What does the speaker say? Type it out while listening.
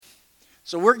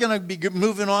So we're going to be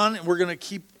moving on, and we're going to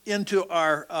keep into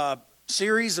our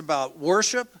series about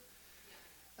worship.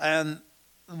 And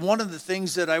one of the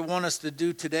things that I want us to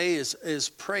do today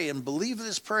is pray and believe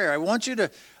this prayer.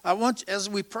 As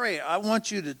we pray, I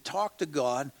want you to talk to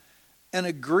God and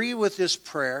agree with this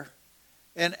prayer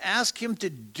and ask Him to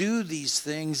do these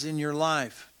things in your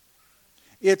life.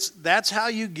 That's how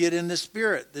you get in the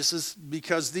Spirit. This is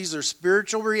because these are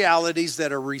spiritual realities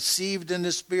that are received in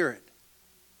the Spirit.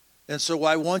 And so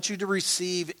I want you to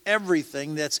receive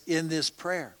everything that's in this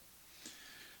prayer.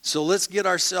 So let's get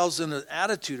ourselves in an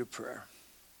attitude of prayer.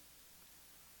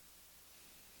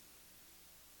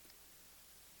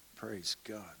 Praise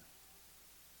God.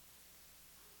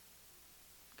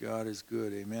 God is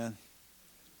good, amen.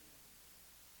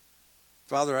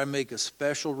 Father, I make a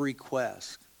special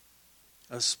request.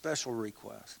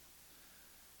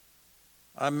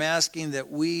 I'm asking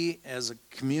that we as a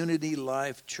Community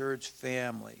Life Church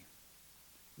family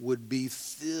would be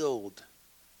filled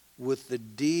with the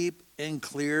deep and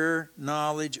clear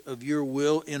knowledge of your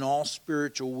will in all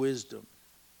spiritual wisdom.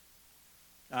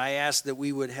 I ask that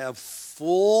we would have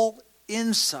full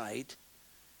insight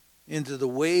into the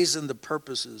ways and the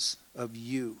purposes of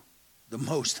you, the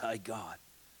Most High God.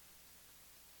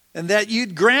 And that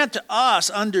you'd grant to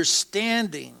us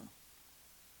understanding.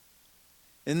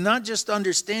 And not just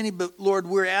understanding, but Lord,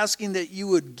 we're asking that you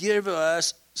would give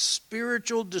us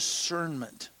spiritual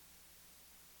discernment.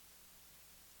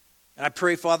 I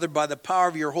pray, Father, by the power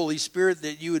of your Holy Spirit,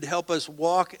 that you would help us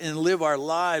walk and live our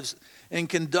lives and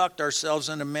conduct ourselves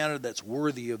in a manner that's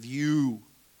worthy of you.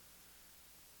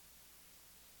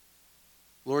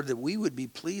 Lord, that we would be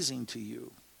pleasing to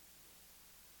you.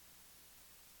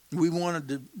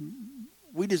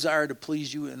 We desire to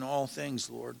please you in all things,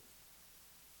 Lord.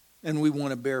 And we want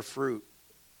to bear fruit.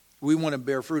 We want to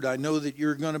bear fruit. I know that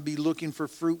you're going to be looking for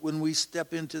fruit when we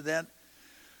step into that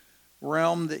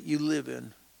realm that you live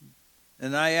in.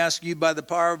 And I ask you by the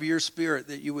power of your Spirit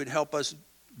that you would help us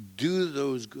do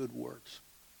those good works.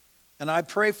 And I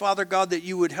pray, Father God, that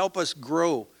you would help us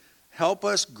grow. Help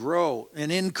us grow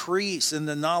and increase in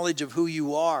the knowledge of who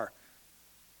you are.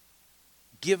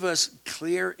 Give us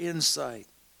clear insight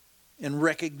and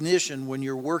recognition when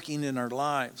you're working in our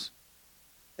lives.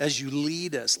 As you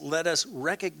lead us, let us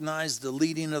recognize the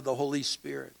leading of the Holy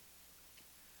Spirit.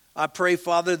 I pray,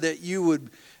 Father, that you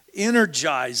would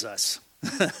energize us,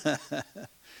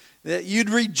 that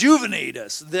you'd rejuvenate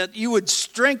us, that you would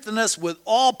strengthen us with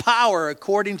all power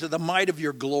according to the might of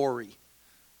your glory.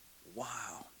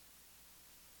 Wow.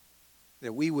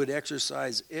 That we would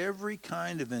exercise every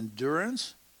kind of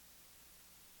endurance,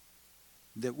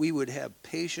 that we would have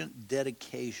patient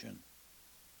dedication,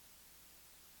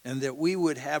 and that we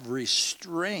would have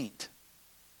restraint,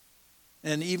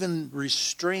 and even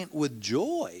restraint with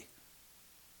joy.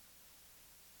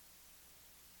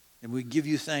 And we give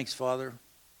you thanks, Father.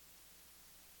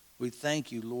 We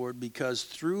thank you, Lord, because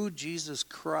through Jesus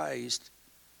Christ,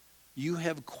 you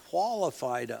have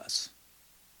qualified us.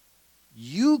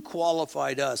 You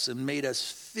qualified us and made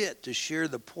us fit to share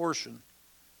the portion,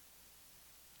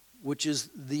 which is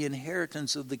the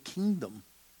inheritance of the kingdom.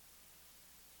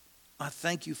 I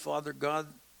thank you, Father God,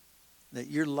 that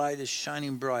your light is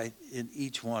shining bright in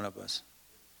each one of us.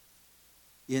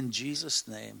 In Jesus'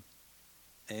 name,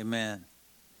 amen.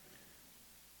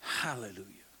 Hallelujah.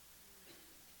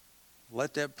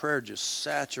 Let that prayer just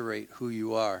saturate who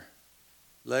you are.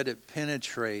 Let it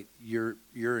penetrate your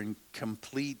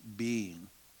complete being.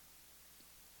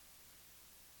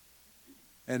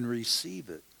 And receive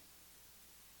it.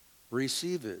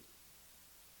 Receive it.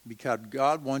 Because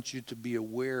God wants you to be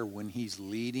aware when He's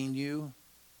leading you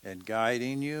and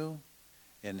guiding you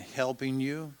and helping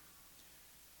you.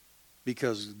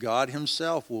 Because God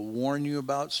Himself will warn you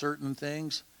about certain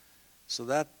things. So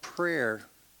that prayer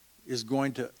is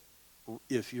going to,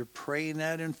 if you're praying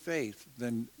that in faith,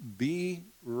 then be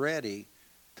ready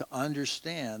to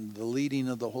understand the leading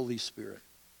of the Holy Spirit.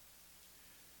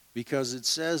 Because it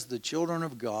says the children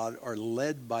of God are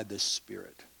led by the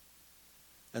Spirit.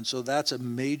 And so that's a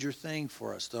major thing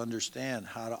for us to understand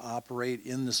how to operate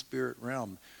in the spirit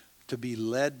realm, to be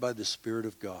led by the Spirit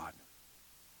of God.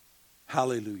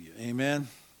 Hallelujah. Amen.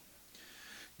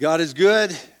 God is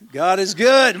good. God is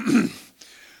good.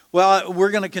 Well,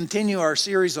 we're going to continue our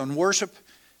series on worship.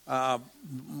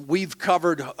 We've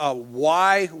covered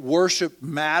why worship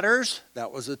matters.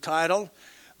 That was the title.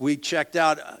 We checked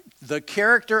out the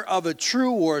character of a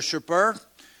true worshiper.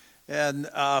 And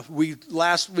the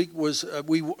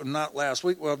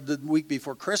week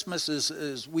before Christmas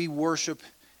is we worship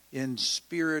in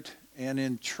spirit and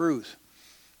in truth.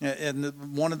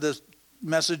 And one of the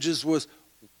messages was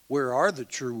Where are the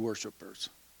true worshipers?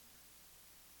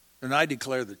 And I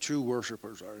declare the true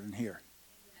worshipers are in here.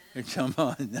 Come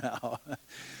on now.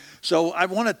 So I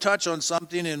want to touch on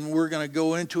something, and we're going to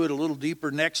go into it a little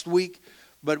deeper next week,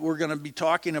 but we're going to be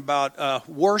talking about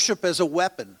worship as a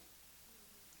weapon.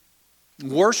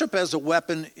 Worship as a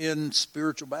weapon in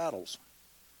spiritual battles.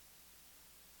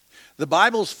 The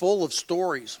Bible's full of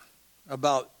stories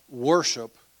about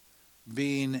worship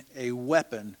being a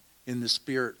weapon in the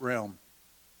spirit realm.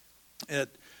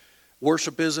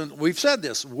 Worship isn't, we've said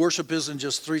this, worship isn't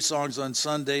just 3 songs on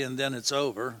Sunday and then it's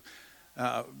over.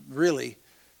 Really,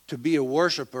 to be a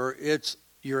worshiper, it's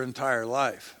your entire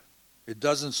life. It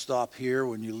doesn't stop here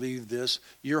when you leave this.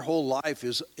 Your whole life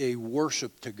is a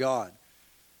worship to God.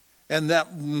 And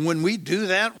that when we do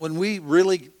that, when we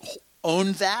really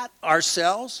own that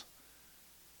ourselves,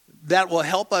 that will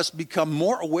help us become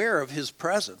more aware of his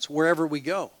presence wherever we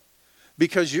go.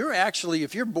 Because you're actually,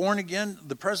 if you're born again,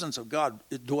 the presence of God,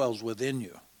 it dwells within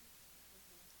you.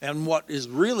 And what is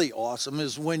really awesome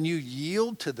is when you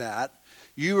yield to that,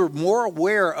 you are more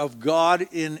aware of God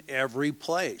in every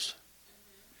place.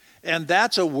 And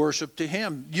that's a worship to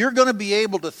him. You're going to be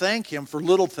able to thank him for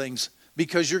little things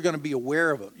because you're going to be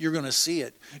aware of it. You're going to see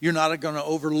it. You're not going to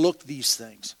overlook these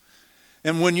things.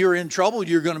 And when you're in trouble,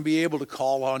 you're going to be able to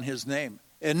call on his name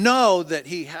and know that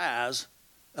he has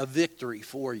a victory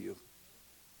for you.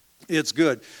 It's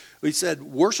good. We said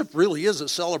worship really is a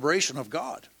celebration of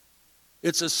God.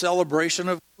 It's a celebration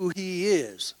of who he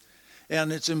is.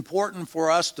 And it's important for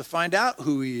us to find out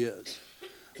who he is.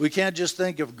 We can't just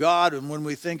think of God, and when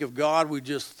we think of God, we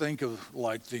just think of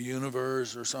like the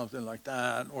universe or something like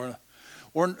that.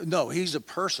 Or no, he's a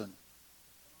person.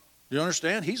 You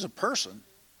understand? He's a person.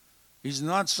 He's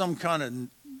not some kind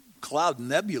of cloud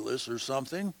nebulous or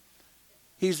something.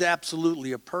 He's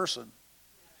absolutely a person.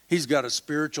 He's got a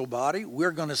spiritual body.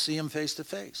 We're going to see him face to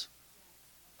face.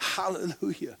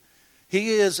 Hallelujah. He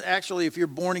is actually, if you're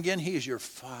born again, he is your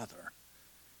father.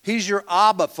 He's your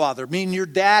Abba father, meaning your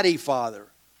daddy father.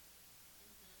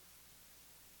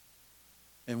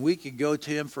 And we could go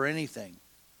to him for anything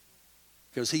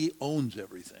because he owns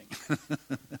everything.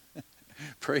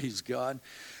 Praise God.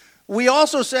 We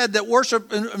also said that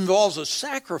worship involves a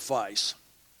sacrifice.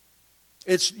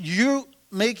 It's you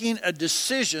making a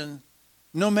decision,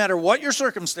 no matter what your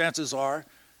circumstances are,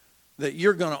 that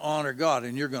you're going to honor God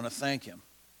and you're going to thank him.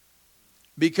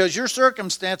 Because your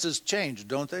circumstances change,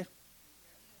 don't they?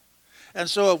 And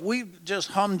so if we just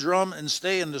humdrum and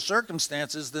stay in the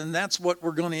circumstances, then that's what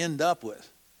we're going to end up with.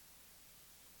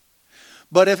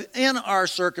 But if in our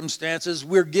circumstances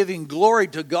we're giving glory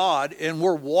to God and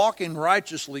we're walking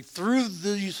righteously through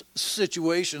these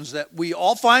situations that we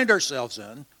all find ourselves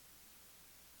in,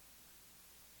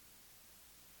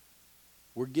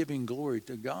 we're giving glory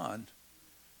to God.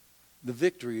 The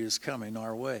victory is coming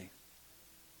our way.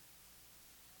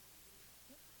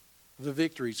 The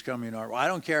victory's coming our way. I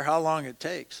don't care how long it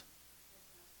takes.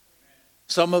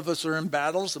 Some of us are in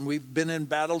battles, and we've been in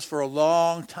battles for a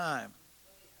long time.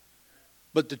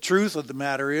 But the truth of the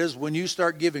matter is, when you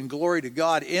start giving glory to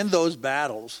God in those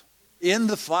battles, in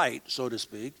the fight, so to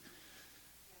speak,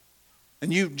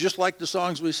 and you, just like the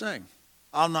songs we sing,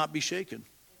 I'll not be shaken.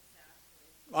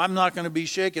 I'm not going to be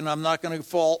shaken. I'm not going to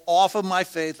fall off of my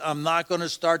faith. I'm not going to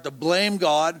start to blame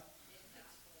God.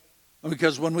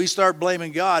 Because when we start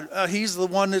blaming God, he's the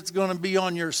one that's going to be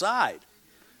on your side.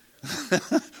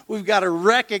 We've got to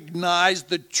recognize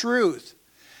the truth.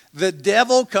 The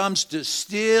devil comes to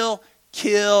steal,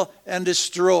 kill, and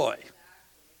destroy.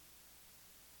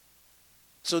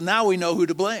 So now we know who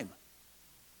to blame.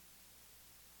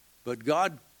 But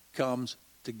God comes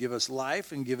to give us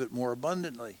life and give it more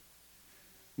abundantly.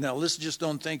 Now, let's just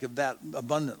don't think of that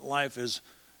abundant life as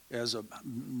a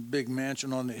big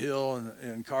mansion on the hill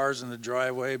and cars in the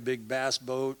driveway, big bass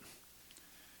boat.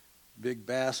 Big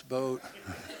bass boat.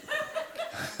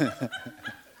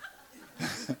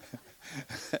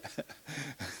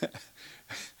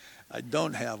 I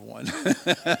don't have one.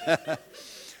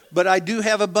 But I do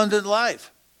have abundant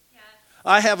life. Yes.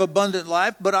 I have abundant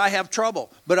life, but I have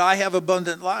trouble. But I have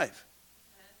abundant life.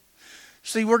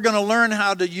 See, we're going to learn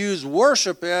how to use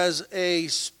worship as a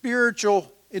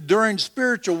spiritual, during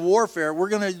spiritual warfare. We're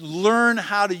going to learn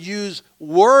how to use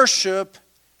worship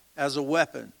as a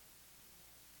weapon.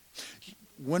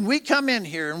 When we come in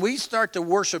here and we start to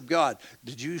worship God,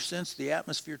 did you sense the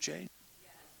atmosphere change?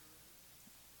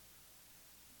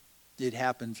 It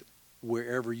happens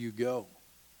wherever you go.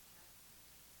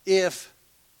 If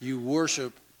you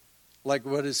worship, like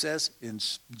what it says,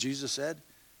 Jesus said,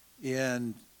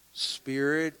 in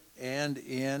spirit and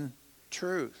in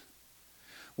truth.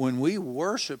 When we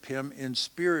worship him in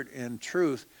spirit and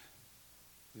truth,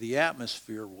 the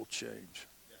atmosphere will change.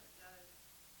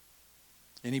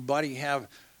 Anybody have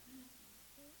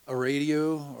a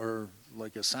radio or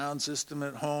like a sound system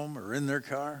at home or in their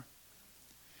car?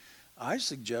 I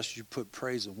suggest you put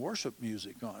praise and worship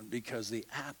music on because the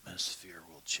atmosphere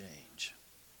will change.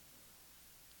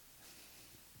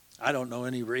 I don't know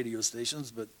any radio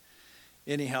stations, but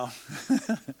anyhow,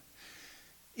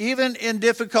 even in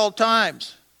difficult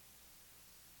times,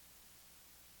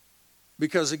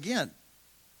 because again,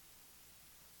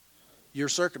 your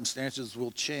circumstances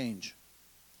will change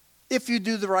if you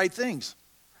do the right things.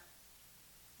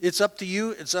 It's up to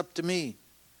you. It's up to me.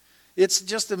 It's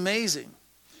just amazing.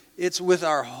 It's with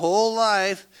our whole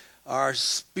life, our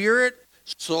spirit,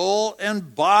 soul,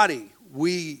 and body.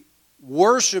 We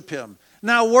worship him.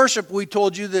 Now, worship, we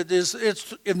told you that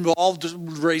it's involved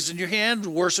raising your hand,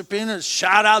 worshiping, a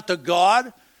shout out to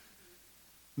God,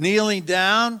 kneeling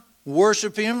down,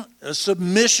 worship him, a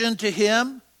submission to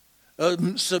him,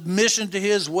 a submission to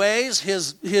his ways,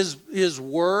 his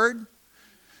word.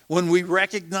 When we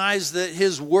recognize that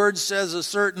his word says a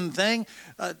certain thing,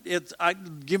 I'll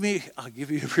give you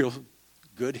a real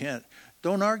good hint.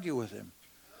 Don't argue with him.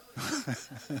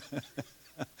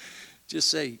 Just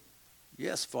say,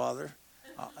 yes, Father.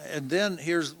 And then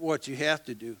here's what you have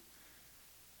to do.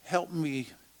 Help me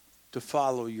to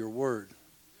follow your word.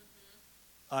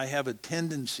 I have a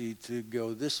tendency to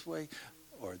go this way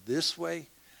or this way.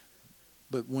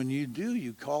 But when you do,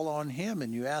 you call on him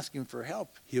and you ask him for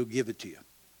help. He'll give it to you.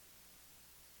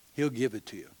 He'll give it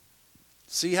to you.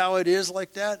 See how it is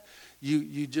like that?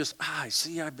 You just, I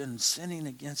see I've been sinning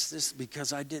against this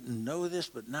because I didn't know this,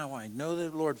 but now I know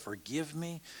that. Lord, forgive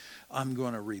me. I'm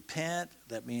going to repent.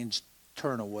 That means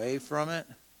turn away from it.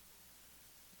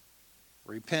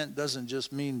 Repent doesn't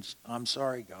just mean, I'm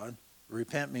sorry, God.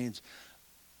 Repent means,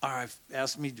 I've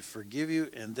asked me to forgive you,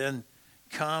 and then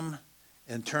come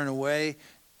and turn away,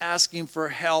 asking for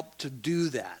help to do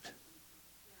that.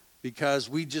 Because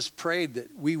we just prayed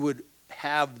that we would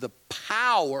have the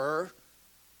power,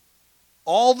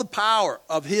 all the power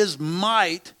of his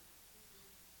might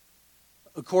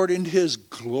according to his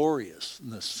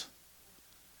gloriousness.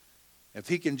 If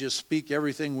he can just speak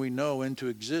everything we know into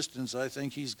existence, I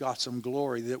think he's got some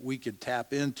glory that we could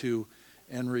tap into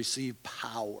and receive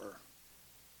power.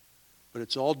 But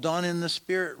it's all done in the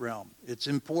spirit realm. It's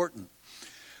important.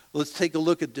 Let's take a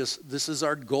look at this. This is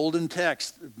our golden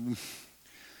text.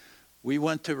 We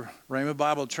went to Rhema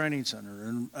Bible Training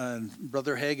Center, and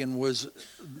Brother Hagin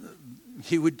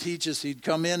he would teach us, he'd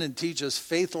come in and teach us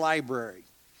Faith Library.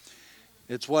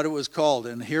 It's what it was called.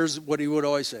 And here's what he would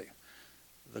always say.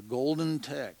 The golden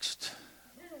text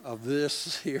of this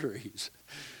series.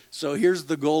 So here's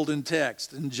the golden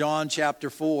text in John chapter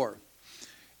 4.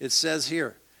 It says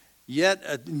here, yet,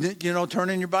 turn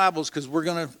in your Bibles because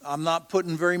I'm not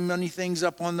putting very many things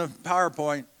up on the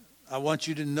PowerPoint. I want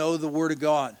you to know the Word of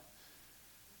God.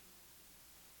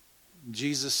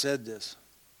 Jesus said this,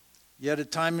 yet a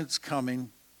time is coming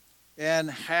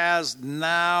and has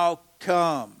now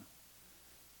come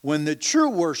when the true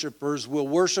worshipers will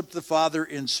worship the Father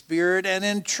in spirit and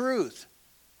in truth.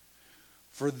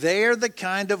 For they are the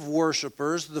kind of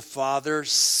worshipers the Father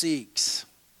seeks.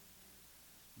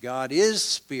 God is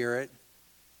spirit,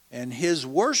 and his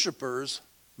worshipers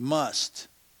must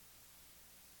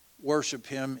worship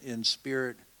him in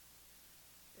spirit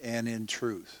and in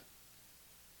truth.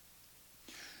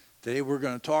 Today we're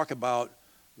going to talk about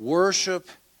worship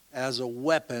as a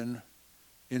weapon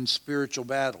in spiritual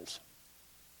battles.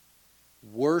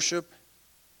 Worship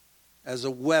as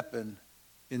a weapon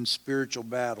in spiritual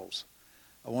battles.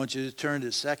 I want you to turn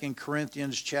to 2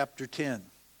 Corinthians chapter 10.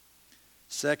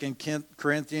 2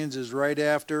 Corinthians is right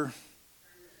after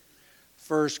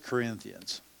 1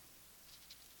 Corinthians.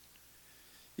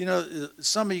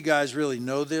 Some of you guys really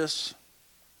know this.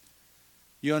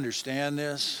 You understand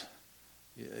this.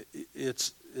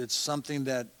 It's something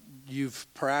that you've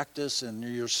practiced and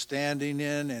you're standing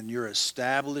in and you're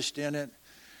established in it.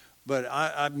 But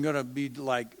I'm going to be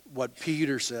like what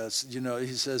Peter says. He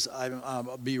says,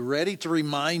 I'll be ready to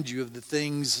remind you of the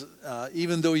things,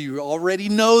 even though you already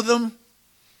know them.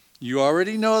 You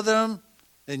already know them,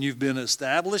 and you've been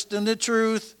established in the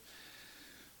truth.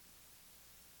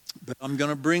 But I'm going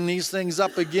to bring these things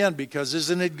up again because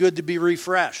isn't it good to be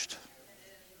refreshed?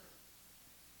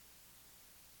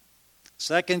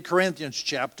 2 Corinthians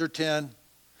chapter 10.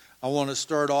 I want to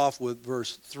start off with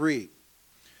verse 3.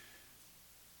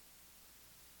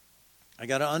 I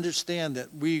got to understand that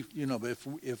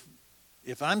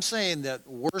if I'm saying that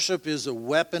worship is a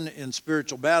weapon in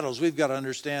spiritual battles, we've got to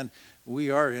understand we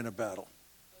are in a battle.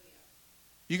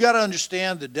 You got to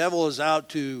understand the devil is out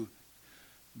to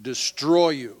destroy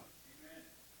you.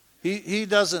 He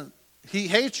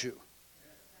hates you.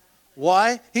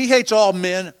 Why? He hates all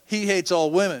men. He hates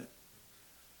all women.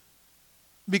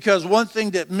 Because one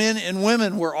thing that men and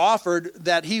women were offered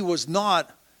that he was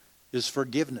not is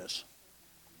forgiveness.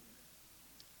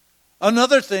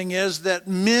 Another thing is that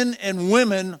men and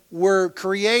women were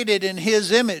created in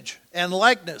his image and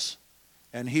likeness,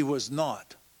 and he was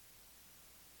not.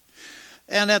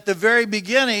 And at the very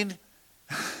beginning,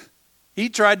 he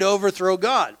tried to overthrow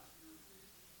God.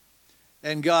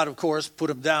 And God, of course,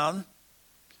 put him down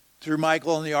through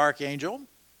Michael and the archangel.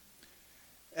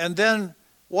 And then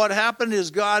what happened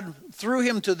is God threw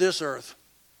him to this earth.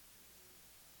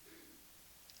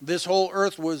 This whole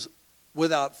earth was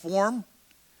without form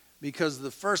because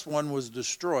the first one was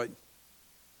destroyed.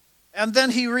 And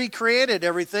then he recreated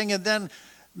everything, and then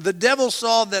the devil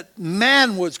saw that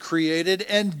man was created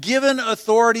and given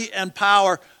authority and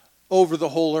power over the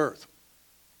whole earth.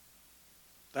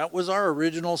 That was our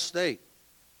original state.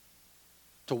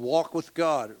 To walk with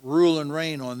God, rule and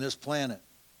reign on this planet.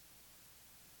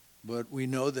 But we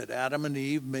know that Adam and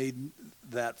Eve made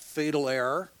that fatal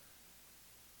error.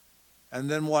 And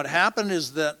then what happened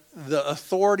is that the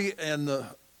authority and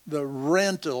the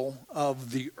rental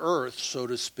of the earth, so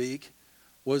to speak,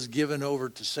 was given over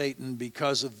to Satan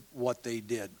because of what they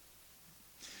did.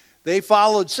 They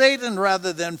followed Satan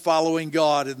rather than following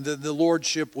God, and the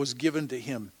lordship was given to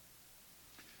him.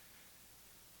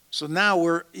 So now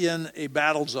we're in a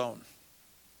battle zone.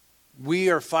 We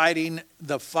are fighting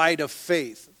the fight of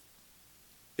faith.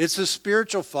 It's a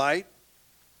spiritual fight,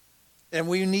 and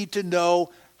we need to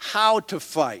know how to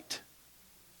fight.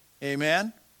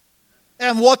 Amen?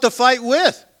 And what to fight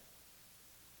with.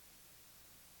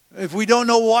 If we don't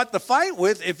know what to fight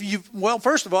with,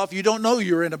 first of all, if you don't know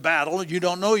you're in a battle, you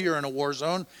don't know you're in a war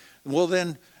zone, well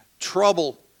then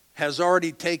trouble has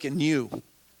already taken you.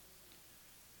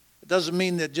 It doesn't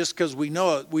mean that just because we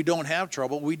know it, we don't have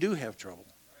trouble. We do have trouble.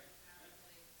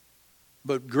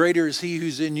 But greater is he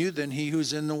who's in you than he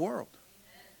who's in the world.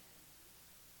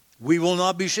 We will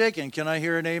not be shaken. Can I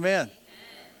hear an amen?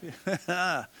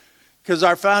 Because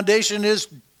our foundation is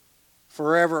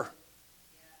forever.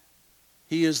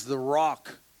 He is the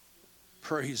rock.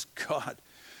 Praise God.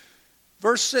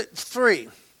 Verse 3.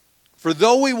 For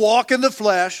though we walk in the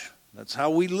flesh, that's how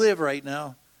we live right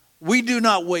now, we do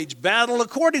not wage battle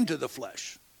according to the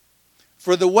flesh.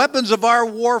 For the weapons of our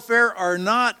warfare are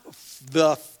not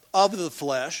of the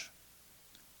flesh,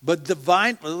 but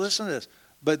listen to this,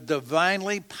 but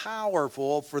divinely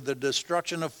powerful for the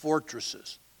destruction of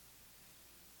fortresses.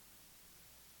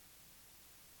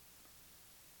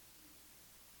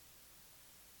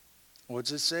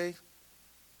 What's it say?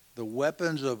 The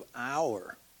weapons of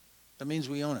our, that means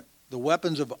we own it. The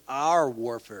weapons of our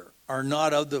warfare are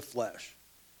not of the flesh,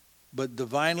 but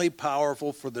divinely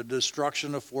powerful for the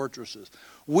destruction of fortresses.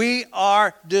 We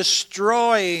are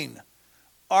destroying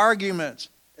arguments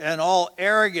and all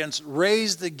arrogance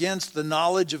raised against the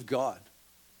knowledge of God.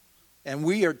 And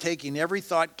we are taking every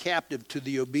thought captive to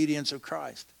the obedience of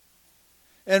Christ.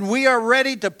 And we are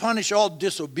ready to punish all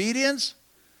disobedience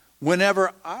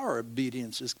whenever our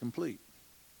obedience is complete.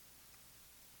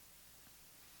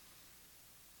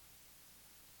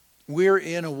 We're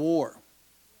in a war.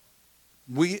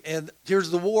 And here's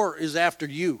the war is after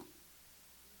you.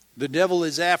 The devil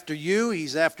is after you.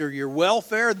 He's after your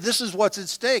welfare. This is what's at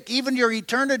stake. Even your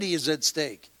eternity is at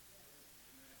stake.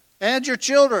 And your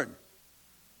children.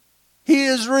 He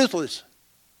is ruthless.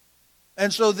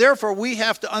 And so therefore we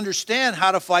have to understand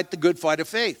how to fight the good fight of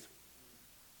faith.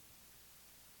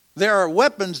 There are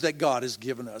weapons that God has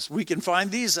given us. We can find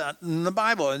these in the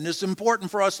Bible. And it's important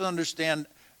for us to understand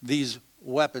these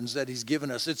weapons that he's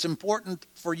given us. It's important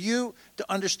for you to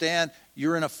understand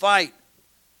you're in a fight.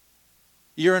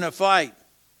 You're in a fight.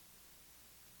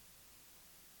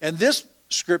 And this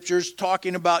scripture's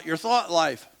talking about your thought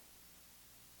life.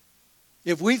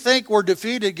 If we think we're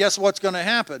defeated, guess what's going to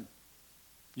happen?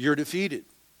 You're defeated.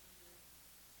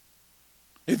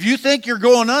 If you think you're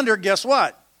going under, guess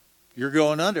what? You're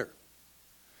going under.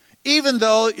 Even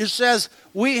though it says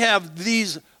we have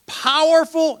these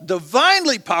powerful,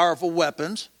 divinely powerful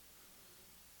weapons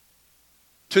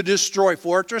to destroy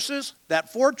fortresses.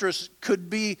 That fortress could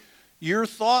be your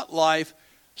thought life,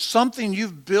 something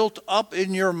you've built up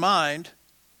in your mind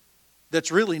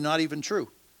that's really not even true.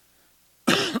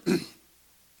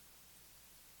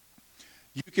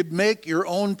 You could make your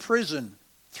own prison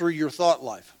through your thought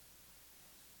life.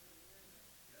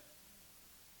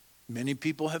 Many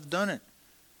people have done it.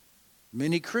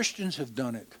 Many Christians have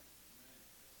done it.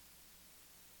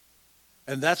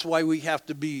 And that's why we have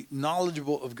to be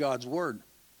knowledgeable of God's Word.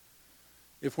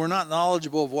 if we're not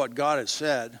knowledgeable of what God has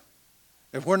said,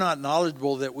 if we're not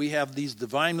knowledgeable that we have these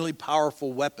divinely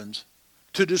powerful weapons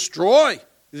to destroy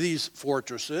these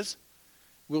fortresses,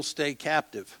 we'll stay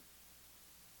captive.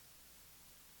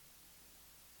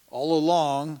 All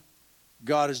along,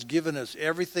 God has given us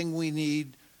everything we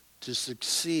need to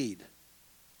succeed.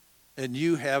 And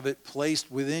you have it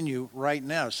placed within you right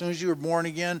now. As soon as you were born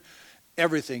again,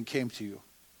 everything came to you.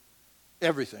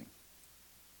 Everything.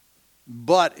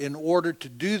 But in order to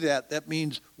do that, that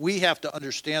means we have to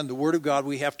understand the Word of God.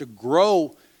 We have to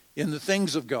grow in the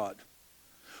things of God.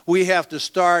 We have to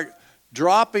start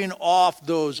dropping off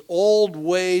those old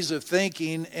ways of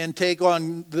thinking and take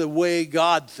on the way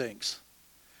God thinks.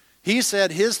 He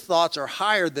said his thoughts are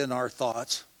higher than our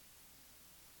thoughts.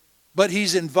 But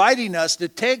he's inviting us to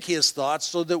take his thoughts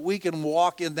so that we can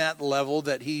walk in that level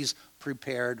that he's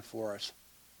prepared for us.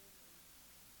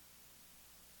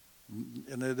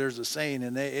 And there's a saying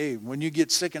in AA, when you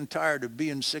get sick and tired of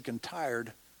being sick and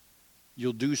tired,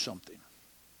 you'll do something.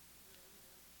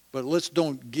 But let's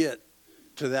don't get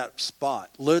to that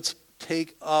spot. Let's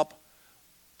take up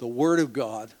the Word of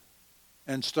God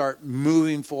and start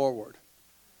moving forward.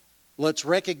 Let's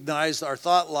recognize our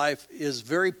thought life is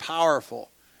very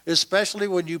powerful, especially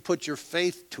when you put your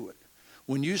faith to it.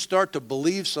 When you start to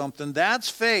believe something, that's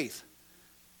faith.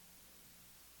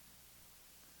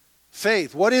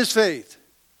 Faith. What is faith?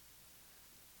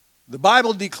 The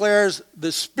Bible declares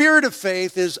the spirit of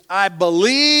faith is, I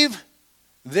believe,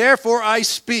 therefore I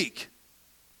speak.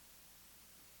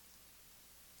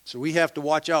 So we have to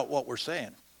watch out what we're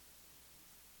saying.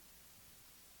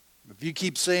 If you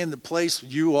keep saying the place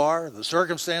you are, the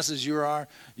circumstances you are,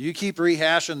 you keep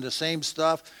rehashing the same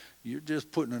stuff, you're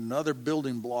just putting another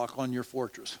building block on your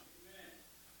fortress.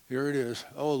 Here it is.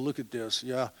 Oh, look at this.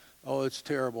 Yeah. Oh, it's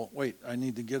terrible. Wait, I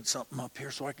need to get something up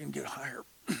here so I can get higher.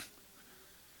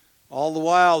 All the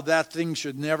while, that thing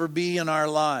should never be in our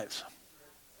lives.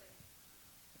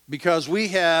 Because we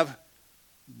have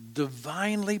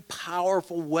divinely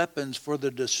powerful weapons for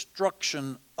the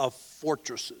destruction of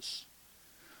fortresses.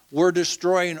 We're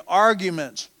destroying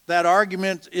arguments. That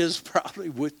argument is probably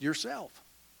with yourself.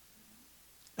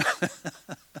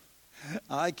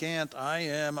 I can't, I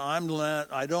am, I'm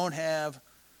not, I don't have.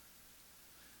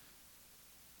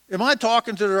 Am I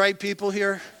talking to the right people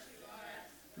here?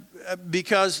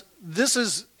 Because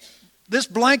this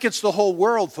blankets the whole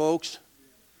world, folks.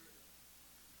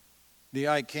 The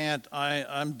I can't,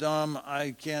 I'm dumb,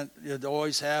 I can't, it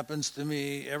always happens to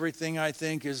me. Everything I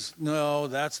think is, no,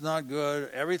 that's not good.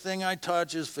 Everything I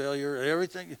touch is failure.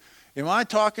 Everything. Am I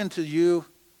talking to you?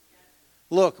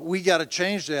 Look, we got to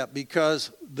change that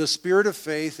because the spirit of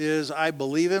faith is I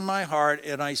believe in my heart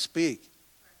and I speak.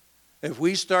 If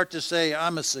we start to say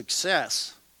I'm a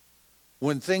success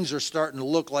when things are starting to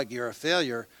look like you're a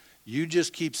failure, you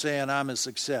just keep saying I'm a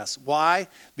success. Why?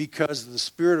 Because the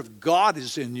Spirit of God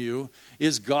is in you.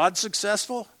 Is God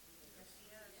successful?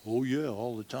 Oh yeah,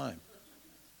 all the time.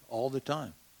 All the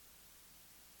time.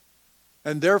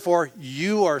 And therefore,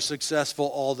 you are successful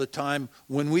all the time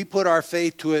when we put our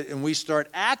faith to it and we start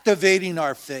activating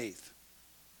our faith.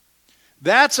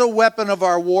 That's a weapon of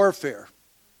our warfare.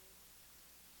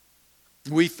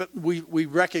 We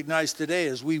recognize today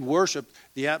as we worship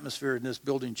the atmosphere in this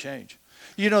building change.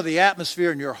 You know, the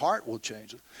atmosphere in your heart will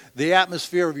change. The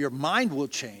atmosphere of your mind will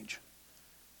change.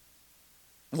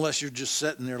 Unless you're just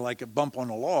sitting there like a bump on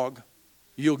a log,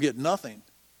 you'll get nothing.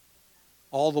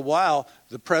 All the while,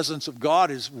 the presence of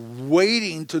God is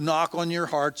waiting to knock on your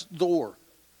heart's door.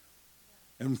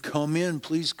 And come in,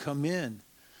 please come in.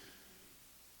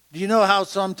 Do you know how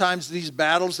sometimes these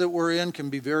battles that we're in can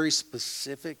be very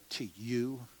specific to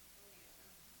you?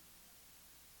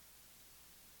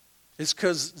 It's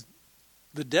because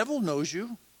the devil knows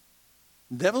you.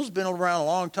 The devil's been around a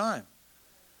long time.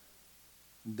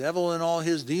 The devil and all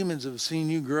his demons have seen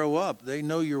you grow up. They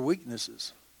know your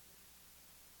weaknesses.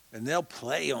 And they'll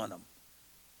play on them.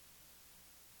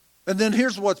 And then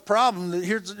here's what's problem.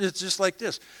 It's just like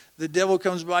this. The devil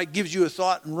comes by, gives you a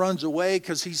thought and runs away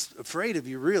because he's afraid of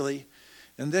you, really.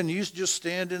 And then you just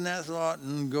stand in that thought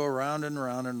and go around and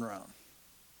around and around.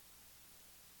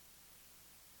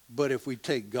 But if we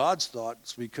take God's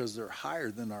thoughts because they're higher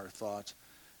than our thoughts,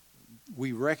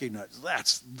 we recognize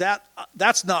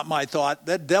that's not my thought.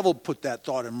 That devil put that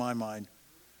thought in my mind.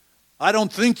 I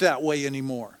don't think that way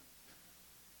anymore.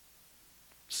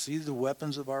 See the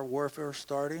weapons of our warfare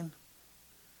starting?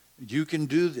 You can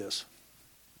do this.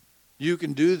 You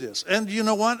can do this. And you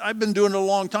know what? I've been doing it a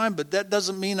long time, but that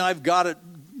doesn't mean I've got it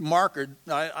marked.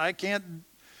 I can't.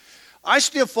 I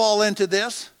still fall into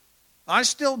this. I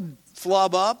still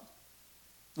flub up.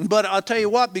 But I'll tell you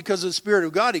what, because of the Spirit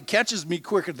of God, He catches me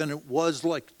quicker than it was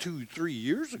like 2-3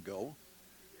 years ago.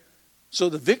 So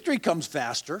the victory comes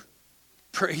faster.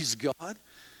 Praise God.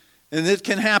 And it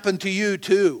can happen to you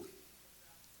too.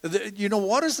 You know,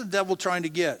 what is the devil trying to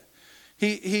get?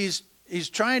 He's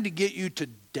trying to get you to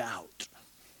doubt.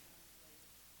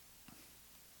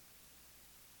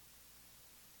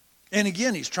 And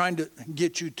again, he's trying to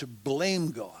get you to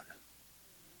blame God.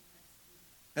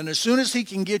 And as soon as he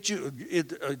can get you,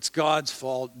 it's God's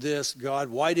fault, this, God,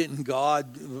 why didn't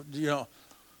God, you know.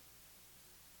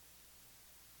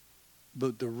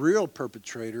 But the real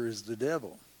perpetrator is the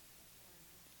devil.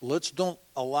 Let's don't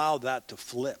allow that to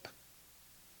flip.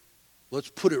 Let's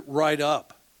put it right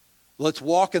up. Let's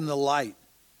walk in the light.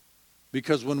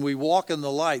 Because when we walk in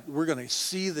the light, we're going to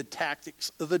see the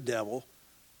tactics of the devil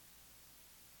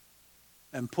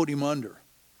and put him under.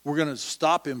 We're going to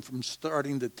stop him from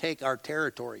starting to take our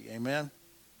territory. Amen?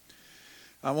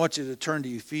 I want you to turn to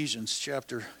Ephesians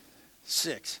chapter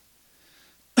 6.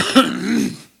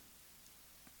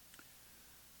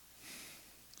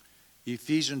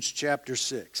 Ephesians chapter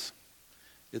 6.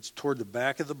 It's toward the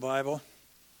back of the Bible.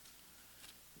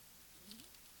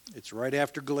 It's right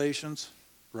after Galatians,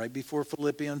 right before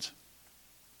Philippians.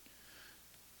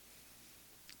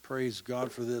 Praise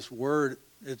God for this word.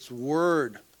 It's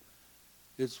word.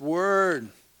 It's word.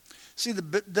 See,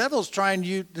 the devil's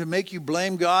trying to make you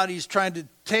blame God. He's trying to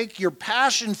take your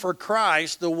passion for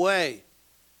Christ away.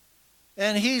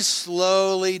 And he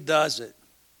slowly does it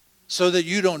so that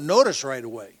you don't notice right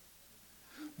away.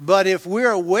 But if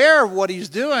we're aware of what he's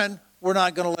doing, we're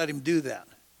not going to let him do that.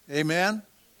 Amen?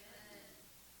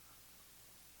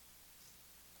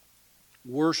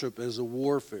 Worship as a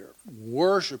warfare.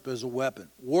 Worship as a weapon.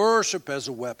 Worship as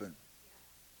a weapon.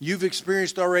 You've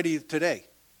experienced already today.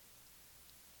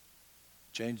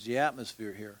 Change the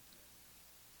atmosphere here.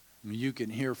 You can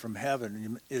hear from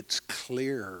heaven. It's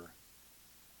clear.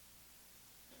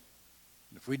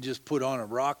 If we just put on a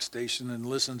rock station and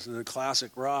listen to the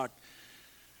classic rock,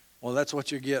 well, that's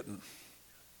what you're getting.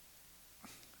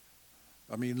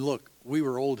 I mean, look, we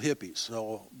were old hippies,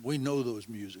 so we know those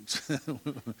musics.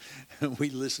 We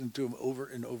listened to them over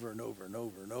and over and over and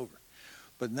over and over.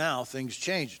 But now things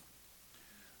changed.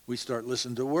 We start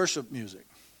listening to worship music.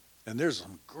 And there's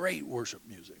some great worship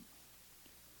music.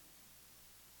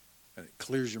 And it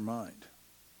clears your mind.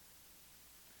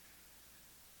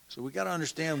 So we got to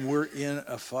understand we're in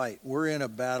a fight. We're in a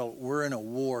battle. We're in a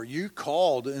war. You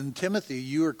called, in Timothy,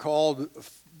 you are called,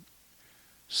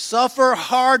 suffer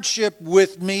hardship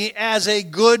with me as a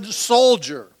good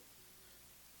soldier.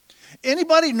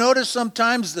 Anybody notice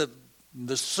sometimes that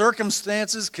the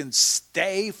circumstances can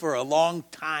stay for a long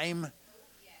time?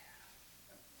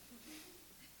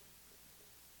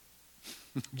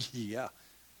 Yeah.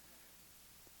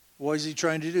 What is he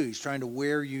trying to do? He's trying to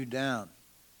wear you down.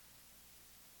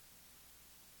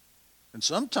 And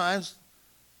sometimes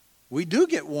we do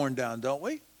get worn down, don't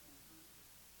we?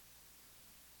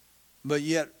 But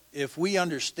yet, if we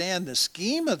understand the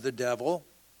scheme of the devil,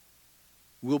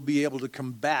 we'll be able to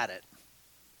combat it.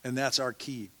 And that's our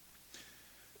key.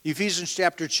 Ephesians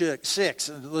chapter 6,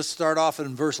 and let's start off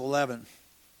in verse 11.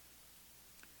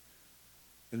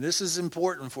 And this is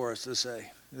important for us to say.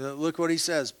 Look what he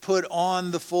says. Put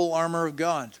on the full armor of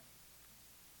God.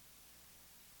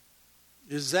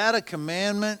 Is that a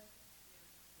commandment?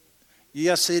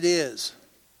 Yes, it is.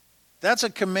 That's a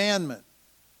commandment.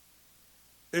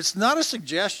 It's not a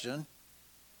suggestion.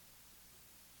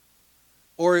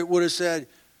 Or it would have said,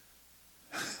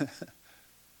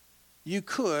 you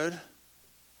could,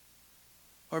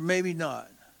 or maybe not.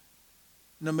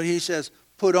 No, but he says,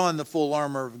 put on the full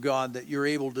armor of God that you're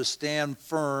able to stand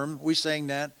firm. We sang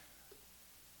that.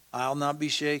 I'll not be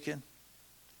shaken.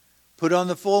 Put on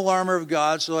the full armor of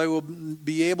God so I will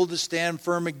be able to stand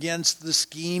firm against the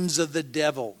schemes of the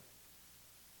devil.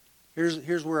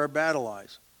 Here's where our battle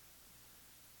lies.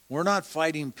 We're not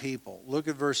fighting people. Look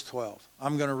at verse 12.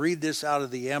 I'm going to read this out of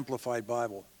the Amplified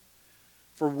Bible.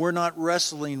 For we're not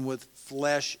wrestling with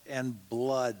flesh and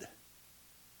blood,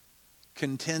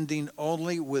 contending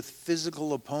only with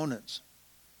physical opponents.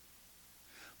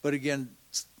 But again,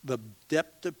 the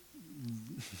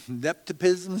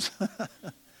deptipisms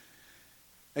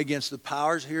against the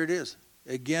powers, here it is,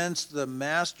 against the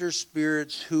master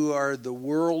spirits who are the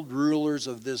world rulers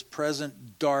of this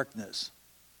present darkness,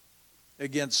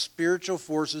 against spiritual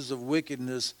forces of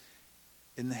wickedness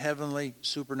in the heavenly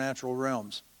supernatural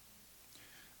realms.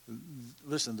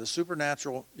 Listen, the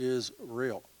supernatural is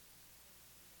real.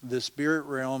 The spirit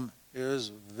realm is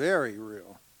very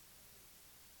real.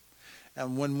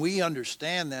 And when we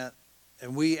understand that,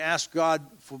 and we ask God,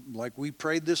 like we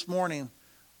prayed this morning,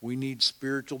 We need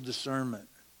spiritual discernment.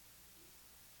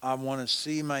 I want to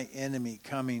see my enemy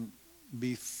coming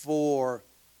before.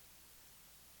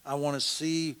 I want to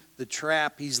see the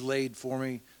trap he's laid for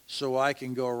me so I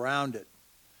can go around it.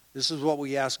 This is what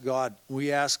we ask God.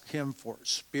 We ask him for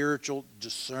spiritual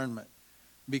discernment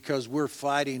because we're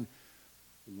fighting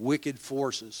wicked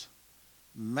forces,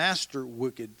 master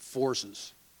wicked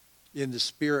forces in the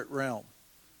spirit realm.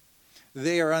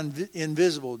 They are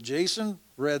invisible. Jason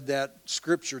read that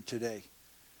scripture today.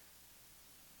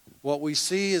 What we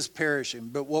see is perishing,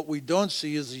 but what we don't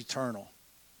see is eternal.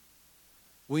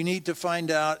 We need to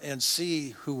find out and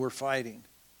see who we're fighting.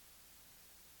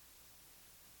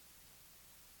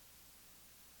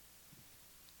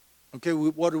 Okay,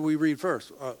 what do we read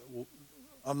first?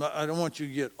 I don't want you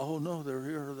to get, oh no, they're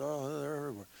here, they're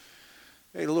everywhere.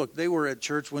 Hey, look, they were at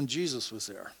church when Jesus was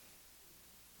there.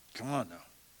 Come on now.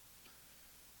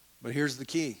 But here's the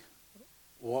key.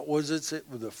 What was it?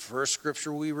 The first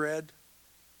scripture we read?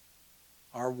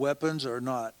 Our weapons are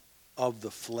not of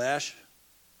the flesh.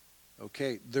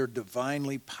 Okay, they're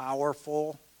divinely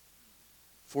powerful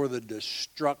for the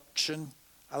destruction.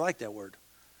 I like that word.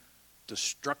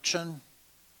 Destruction.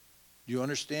 Do you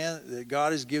understand that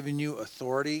God has given you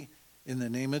authority in the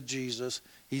name of Jesus?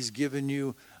 He's given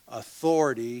you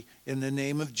authority in the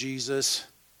name of Jesus.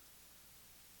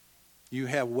 You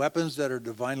have weapons that are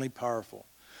divinely powerful.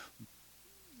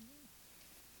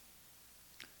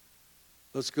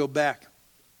 Let's go back.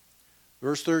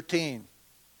 Verse 13.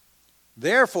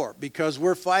 Therefore, because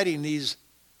we're fighting these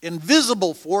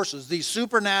invisible forces, these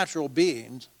supernatural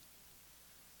beings,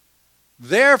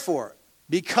 therefore,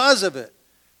 because of it,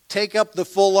 take up the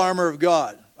full armor of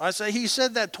God. He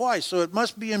said that twice, so it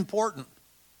must be important.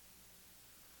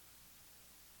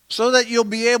 So that you'll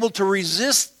be able to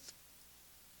resist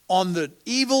on the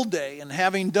evil day, and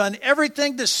having done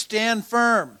everything to stand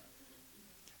firm.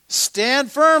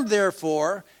 Stand firm,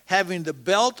 therefore, having the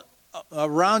belt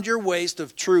around your waist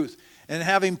of truth, and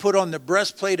having put on the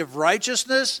breastplate of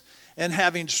righteousness, and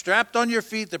having strapped on your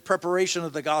feet the preparation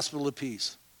of the gospel of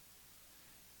peace.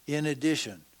 In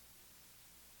addition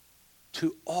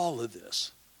to all of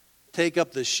this, take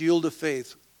up the shield of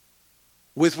faith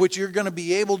with which you're going to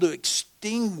be able to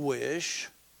extinguish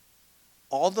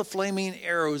all the flaming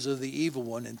arrows of the evil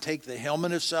one, and take the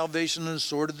helmet of salvation and the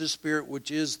sword of the Spirit, which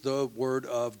is the word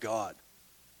of God.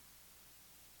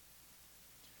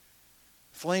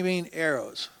 Flaming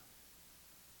arrows.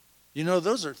 You know,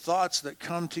 those are thoughts that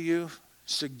come to you,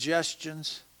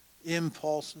 suggestions,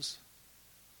 impulses,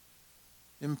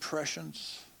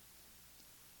 impressions.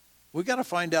 We've got to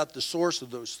find out the source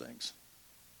of those things.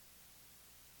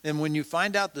 And when you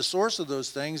find out the source of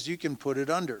those things, you can put it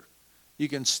under. You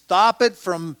can stop it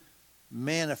from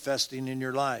manifesting in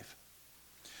your life.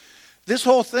 This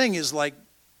whole thing is like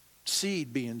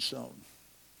seed being sown.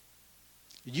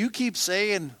 You keep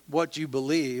saying what you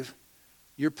believe,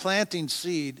 you're planting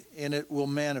seed, and it will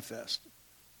manifest.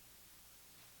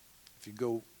 If you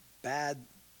go bad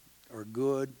or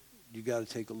good, you got to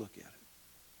take a look at it.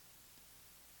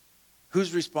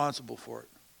 Who's responsible for it?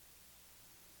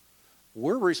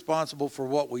 We're responsible for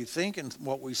what we think and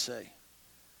what we say.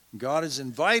 God is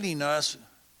inviting us.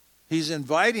 He's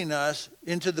inviting us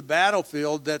into the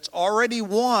battlefield that's already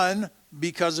won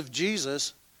because of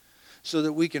Jesus, so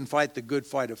that we can fight the good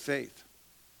fight of faith.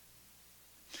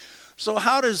 So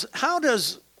how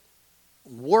does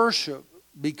worship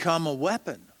become a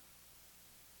weapon?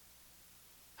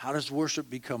 How does worship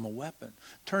become a weapon?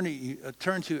 Turn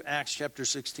to Acts chapter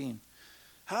 16.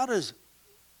 How does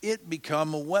it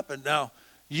become a weapon? Now,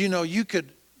 you know, you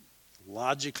could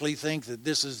logically think that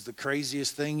this is the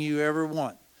craziest thing you ever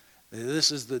want.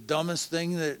 This is the dumbest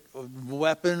thing, that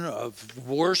weapon of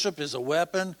worship is a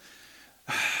weapon.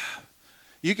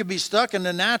 You could be stuck in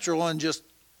the natural and just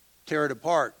tear it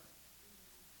apart.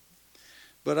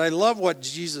 But I love what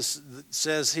Jesus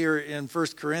says here in 1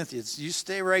 Corinthians. You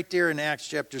stay right there in Acts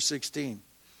chapter 16.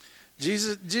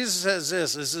 Jesus says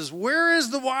this. He says, where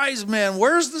is the wise man?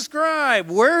 Where's the scribe?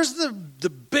 Where's the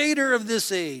debater of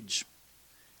this age?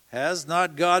 Has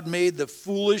not God made the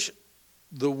foolish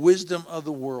the wisdom of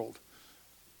the world?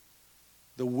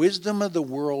 The wisdom of the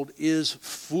world is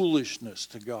foolishness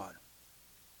to God.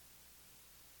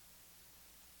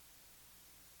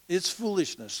 It's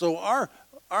foolishness. So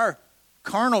our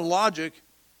carnal logic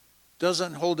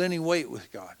doesn't hold any weight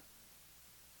with God.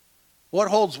 What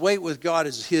holds weight with God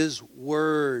is His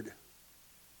Word.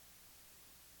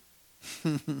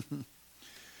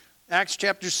 Acts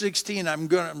chapter 16, I'm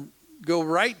going to go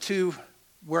right to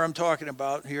where I'm talking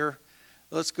about here.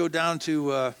 Let's go down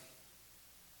to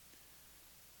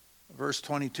verse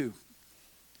 22.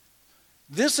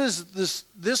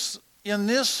 In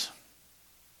this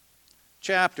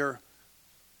chapter,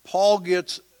 Paul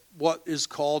gets what is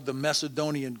called the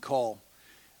Macedonian call.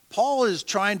 Paul is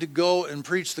trying to go and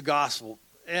preach the gospel,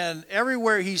 and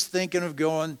everywhere he's thinking of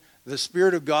going, the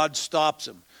Spirit of God stops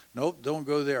him. Nope, don't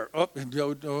go there. Up,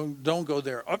 don't go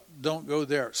there. Up, don't go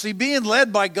there. See, being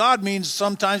led by God means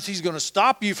sometimes he's going to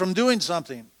stop you from doing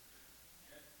something.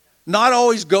 Not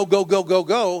always go, go, go, go,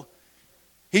 go.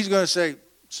 He's going to say,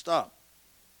 stop.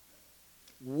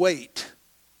 Wait.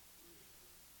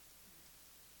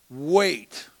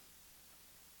 Wait.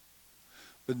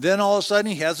 But then all of a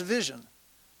sudden he has a vision.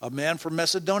 A man from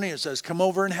Macedonia says, come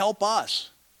over and help us.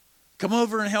 Come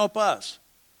over and help us.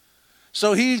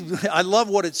 So I love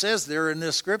what it says there in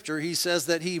this scripture. He says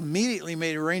that he immediately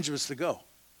made arrangements to go.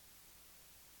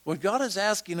 When God is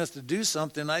asking us to do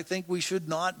something, I think we should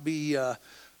not be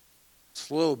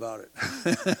slow about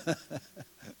it.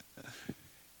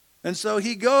 And so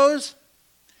he goes.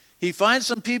 He finds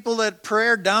some people at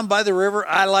prayer down by the river.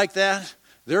 I like that.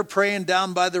 They're praying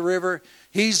down by the river.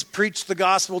 He's preached the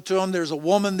gospel to them. There's a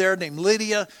woman there named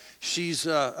Lydia. She's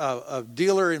a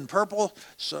dealer in purple.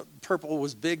 So purple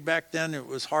was big back then. It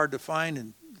was hard to find.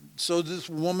 And so this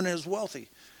woman is wealthy.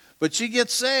 But she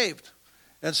gets saved.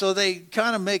 And so they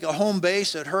kind of make a home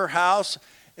base at her house.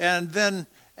 And then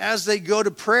as they go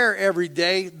to prayer every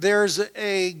day, there's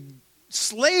a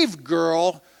slave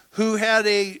girl who had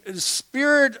a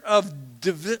spirit of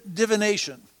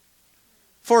divination,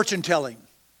 fortune telling.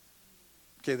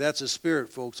 Okay, that's a spirit,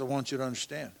 folks. I want you to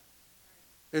understand.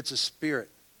 It's a spirit.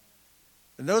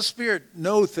 And those spirits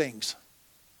know things.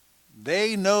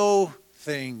 They know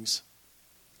things.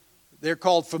 They're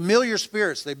called familiar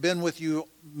spirits. They've been with you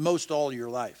most all your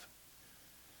life.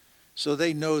 So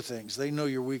they know things. They know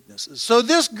your weaknesses. So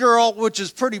this girl, which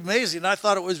is pretty amazing, I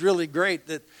thought it was really great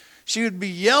that she would be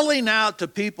yelling out to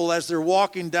people as they're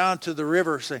walking down to the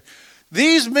river saying,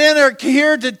 these men are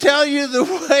here to tell you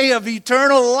the way of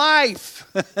eternal life.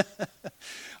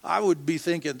 I would be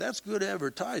thinking, that's good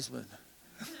advertisement.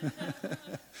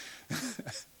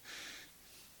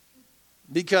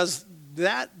 Because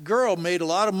that girl made a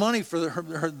lot of money for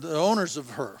the owners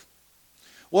of her.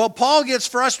 Well, Paul gets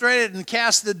frustrated and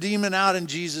casts the demon out in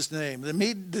Jesus' name.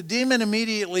 The demon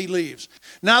immediately leaves.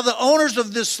 Now the owners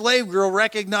of this slave girl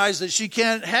recognize that she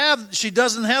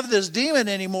doesn't have this demon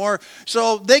anymore,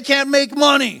 so they can't make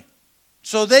money.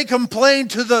 So they complain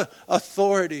to the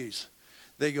authorities.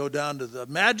 They go down to the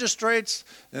magistrates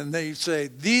and they say,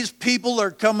 these people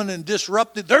are coming and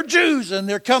disrupting. They're Jews and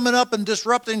they're coming up and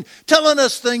disrupting, telling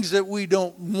us things that we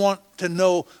don't want to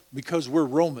know because we're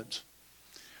Romans.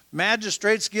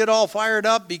 Magistrates get all fired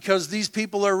up because these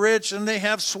people are rich and they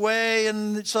have sway.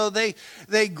 And so they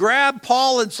grab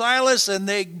Paul and Silas and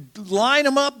they line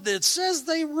them up. It says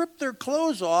they rip their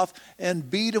clothes off and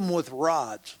beat them with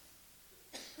rods.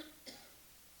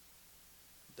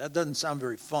 That doesn't sound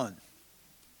very fun.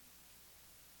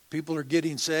 People are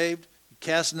getting saved,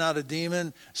 casting out a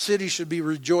demon. City should be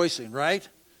rejoicing, right?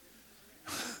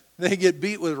 They get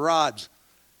beat with rods.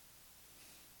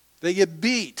 They get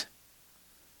beat.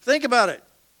 Think about it.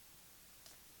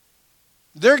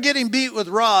 They're getting beat with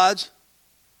rods,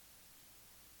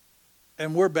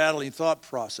 and we're battling thought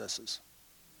processes.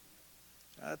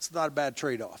 That's not a bad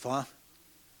trade-off, huh?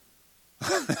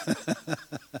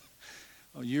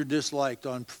 Oh, you're disliked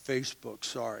on Facebook,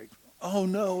 sorry. Oh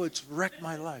no, it's wrecked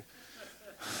my life.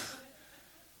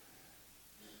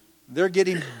 They're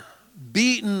getting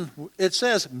beaten. It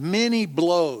says many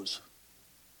blows.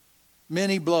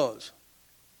 Many blows.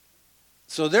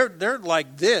 So they're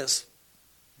like this,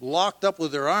 locked up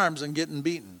with their arms and getting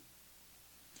beaten.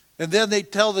 And then they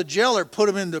tell the jailer, put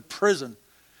them into prison.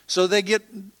 So they get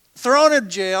thrown in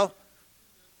jail.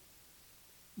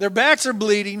 Their backs are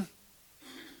bleeding.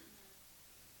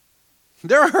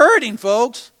 They're hurting,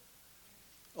 folks.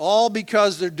 All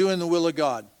because they're doing the will of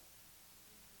God.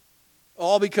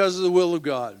 All because of the will of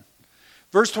God.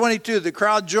 Verse 22, the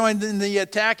crowd joined in the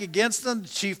attack against them. The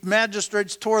chief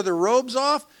magistrates tore their robes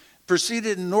off,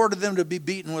 proceeded and ordered them to be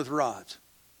beaten with rods.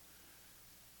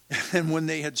 And when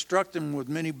they had struck them with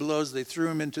many blows, they threw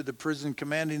him into the prison,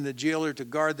 commanding the jailer to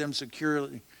guard them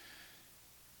securely.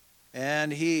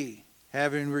 And he,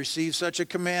 having received such a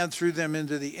command, threw them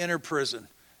into the inner prison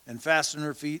and fastened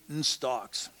their feet in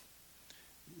stocks.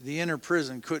 The inner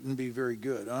prison couldn't be very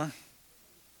good, huh?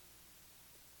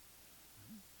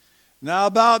 Now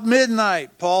about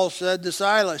midnight, Paul said to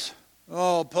Silas,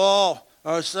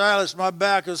 Silas, my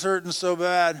back is hurting so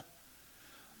bad.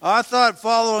 I thought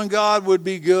following God would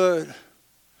be good.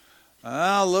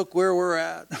 Look where we're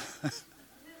at.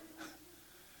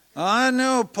 I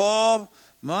know, Paul,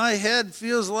 My head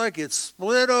feels like it's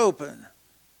split open.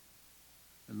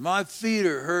 And my feet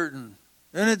are hurting.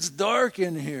 And it's dark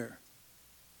in here.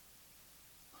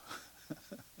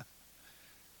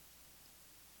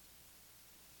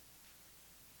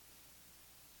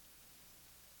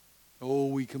 Oh,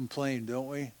 we complain, don't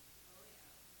we?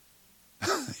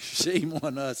 Shame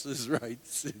on us is right,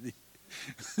 Cindy.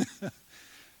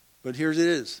 But here it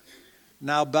is.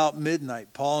 Now about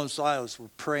midnight, Paul and Silas were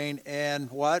praying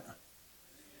and what?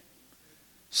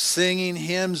 Singing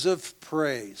hymns of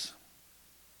praise.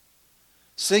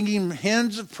 Singing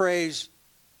hymns of praise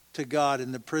to God,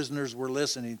 and the prisoners were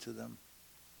listening to them.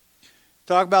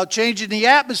 Talk about changing the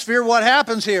atmosphere. What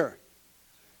happens here?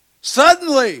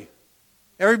 Suddenly.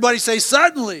 Everybody say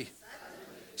suddenly.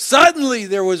 Suddenly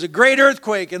there was a great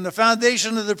earthquake, and the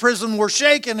foundation of the prison were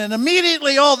shaken, and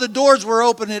immediately all the doors were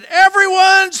opened, and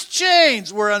everyone's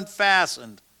chains were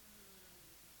unfastened.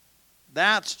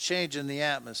 That's changing the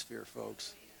atmosphere,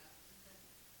 folks.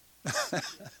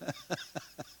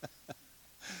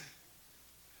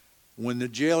 When the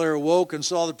jailer awoke and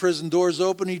saw the prison doors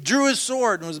open, he drew his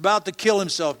sword and was about to kill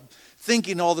himself,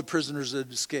 thinking all the prisoners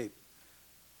had escaped.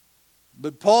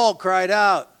 But Paul cried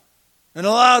out in a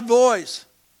loud voice,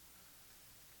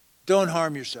 "Don't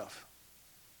harm yourself,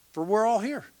 for we're all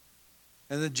here."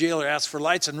 And the jailer asked for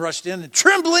lights and rushed in, and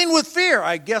trembling with fear,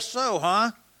 I guess so,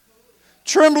 huh?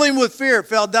 Trembling with fear,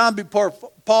 fell down before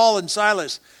Paul and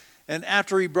Silas. And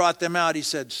after he brought them out, he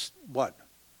said, "What?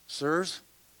 Sirs,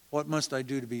 what must I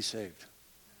do to be saved?"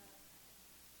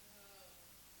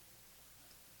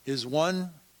 Is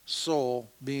one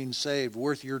soul being saved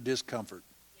worth your discomfort?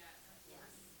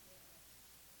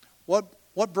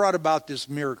 What brought about this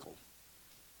miracle?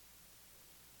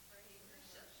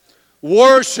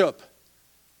 Worship.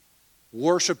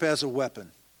 Worship as a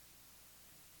weapon.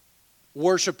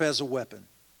 Worship as a weapon.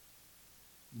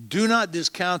 Do not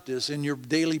discount this in your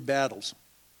daily battles,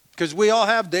 because we all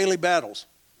have daily battles.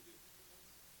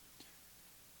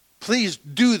 Please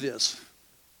do this.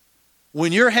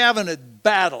 When you're having a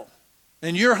battle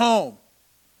in your home,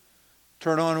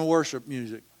 turn on a worship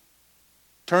music.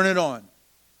 Turn it on.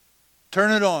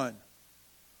 Turn it on.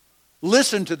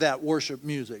 Listen to that worship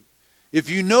music. If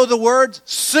you know the words,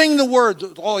 sing the words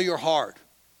with all your heart.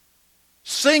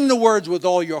 Sing the words with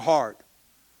all your heart.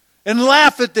 And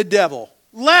laugh at the devil.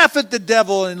 Laugh at the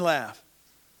devil and laugh.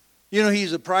 You know,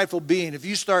 he's a prideful being. If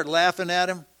you start laughing at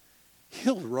him,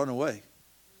 he'll run away.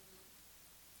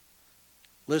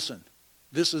 Listen,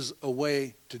 this is a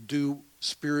way to do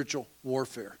spiritual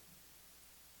warfare.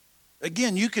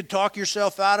 Again, you could talk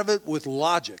yourself out of it with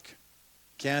logic.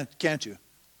 Can't you?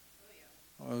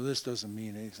 Oh, this doesn't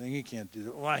mean anything. You can't do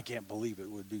that. Well, I can't believe it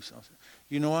would do something.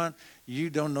 You know what? You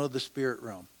don't know the spirit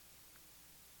realm.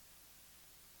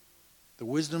 The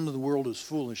wisdom of the world is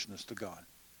foolishness to God.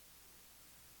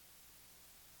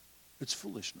 It's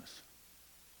foolishness.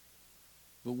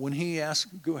 But when he asks,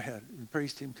 go ahead,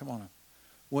 praise team, come on.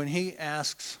 When he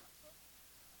asks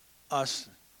us,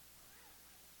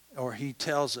 or he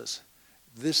tells us,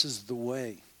 this is the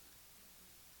way.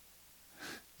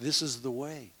 This is the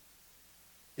way.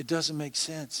 It doesn't make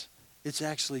sense. It's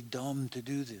actually dumb to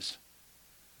do this.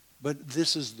 But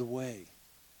this is the way.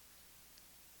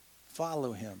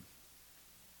 Follow him.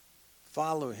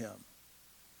 Follow him.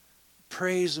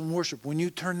 Praise and worship. When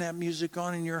you turn that music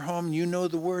on in your home, you know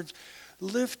the words,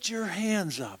 lift your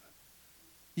hands up.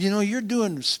 You know, you're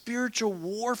doing spiritual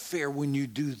warfare when you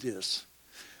do this.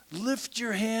 Lift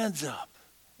your hands up.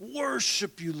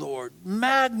 Worship you, Lord.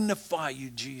 Magnify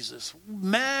you, Jesus.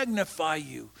 Magnify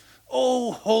you.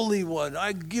 Oh, Holy One,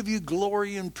 I give you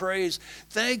glory and praise.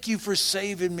 Thank you for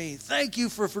saving me. Thank you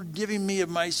for forgiving me of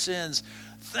my sins.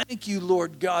 Thank you,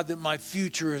 Lord God, that my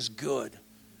future is good.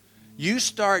 You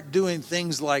start doing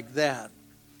things like that.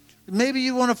 Maybe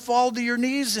you want to fall to your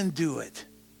knees and do it.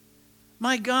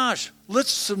 My gosh,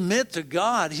 let's submit to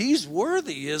God. He's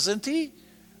worthy, isn't he?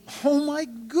 Oh my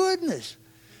goodness.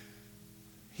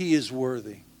 He is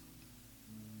worthy.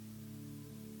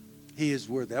 He is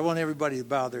worthy. I want everybody to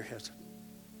bow their heads.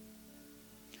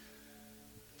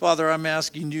 Father, I'm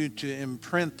asking you to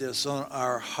imprint this on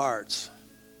our hearts.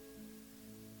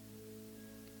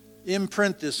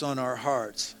 Imprint this on our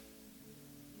hearts.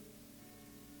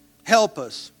 Help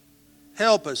us.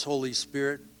 Help us, Holy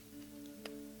Spirit,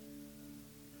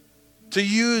 to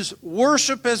use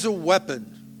worship as a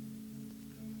weapon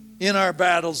in our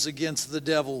battles against the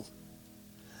devil,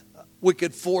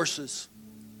 wicked forces.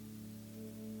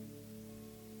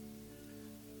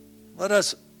 Let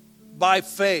us, by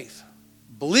faith,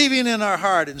 believing in our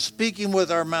heart and speaking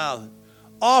with our mouth,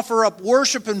 offer up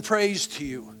worship and praise to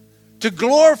you, to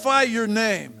glorify your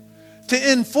name,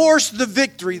 to enforce the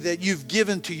victory that you've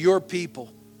given to your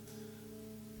people.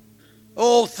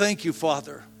 Oh, thank you,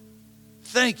 Father.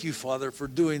 Thank you, Father, for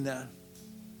doing that.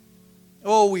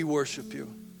 Oh, we worship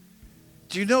you.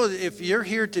 Do you know that if you're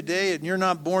here today and you're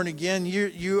not born again,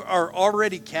 you are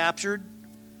already captured?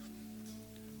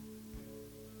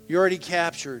 You're already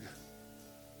captured.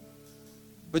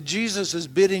 But Jesus is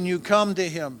bidding you come to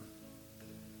him.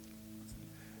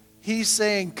 He's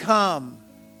saying, come.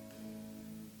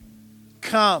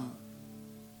 Come.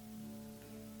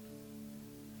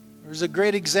 There's a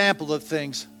great example of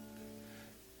things.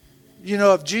 You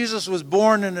know, if Jesus was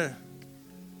born in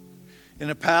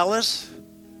a palace,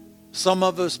 some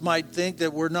of us might think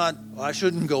that I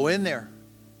shouldn't go in there.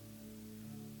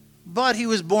 But he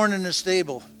was born in a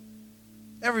stable.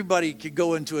 Everybody could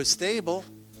go into a stable.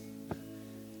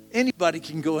 Anybody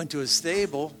can go into a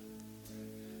stable.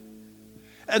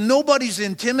 And nobody's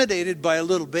intimidated by a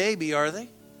little baby, are they?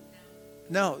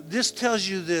 No, this tells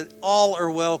you that all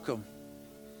are welcome.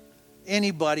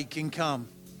 Anybody can come.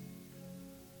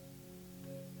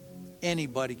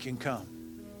 Anybody can come.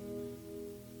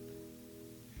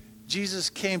 Jesus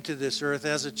came to this earth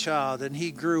as a child and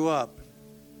he grew up.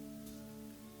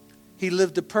 He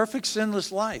lived a perfect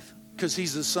sinless life because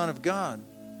he's the Son of God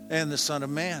and the Son of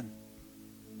Man.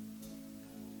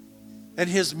 And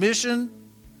his mission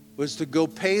was to go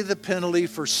pay the penalty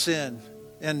for sin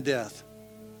and death.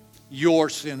 Your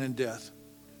sin and death.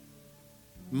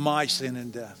 My sin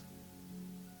and death.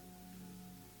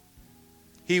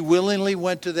 He willingly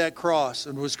went to that cross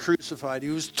and was crucified. He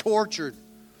was tortured.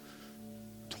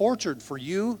 Tortured for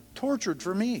you, tortured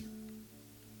for me.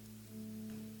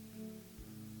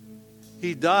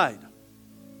 He died.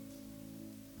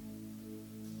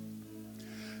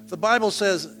 The Bible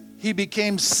says he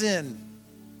became sin.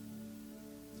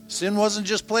 Sin wasn't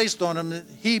just placed on him,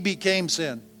 he became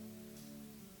sin.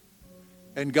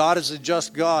 And God is a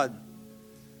just God.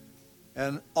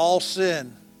 And all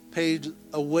sin paid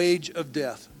a wage of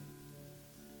death.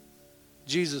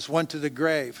 Jesus went to the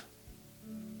grave.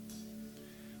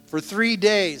 For 3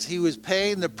 days, he was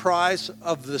paying the price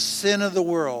of the sin of the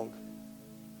world.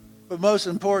 But most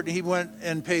important, he went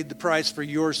and paid the price for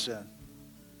your sin.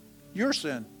 Your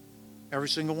sin. Every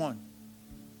single one.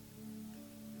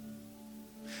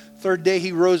 Third day,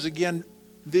 he rose again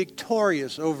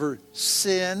victorious over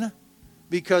sin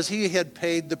because he had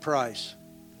paid the price.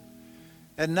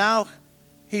 And now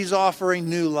he's offering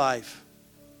new life.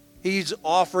 He's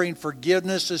offering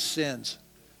forgiveness of sins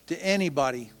to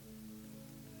anybody.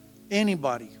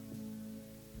 Anybody.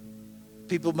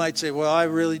 People might say, well,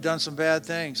 I've really done some bad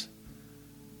things.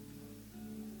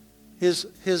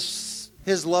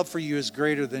 His love for you is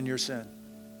greater than your sin.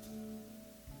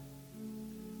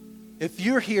 If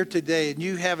you're here today and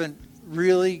you haven't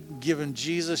really given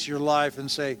Jesus your life and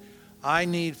say, I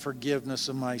need forgiveness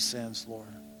of my sins, Lord.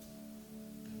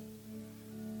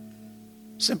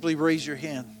 Simply raise your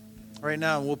hand right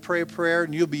now and we'll pray a prayer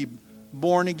and you'll be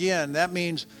born again. That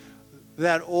means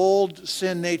that old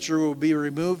sin nature will be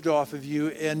removed off of you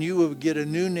and you will get a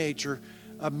new nature.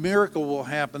 A miracle will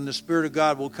happen. The Spirit of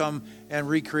God will come and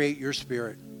recreate your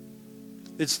spirit.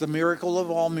 It's the miracle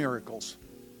of all miracles.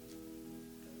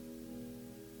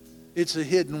 It's a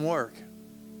hidden work.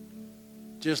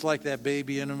 Just like that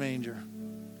baby in a manger.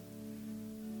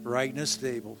 Right in a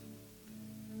stable.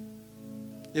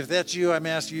 If that's you, I'm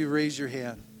asking you to raise your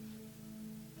hand.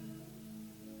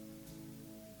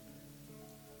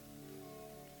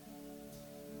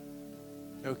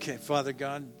 Okay, Father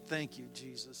God, thank you,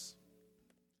 Jesus.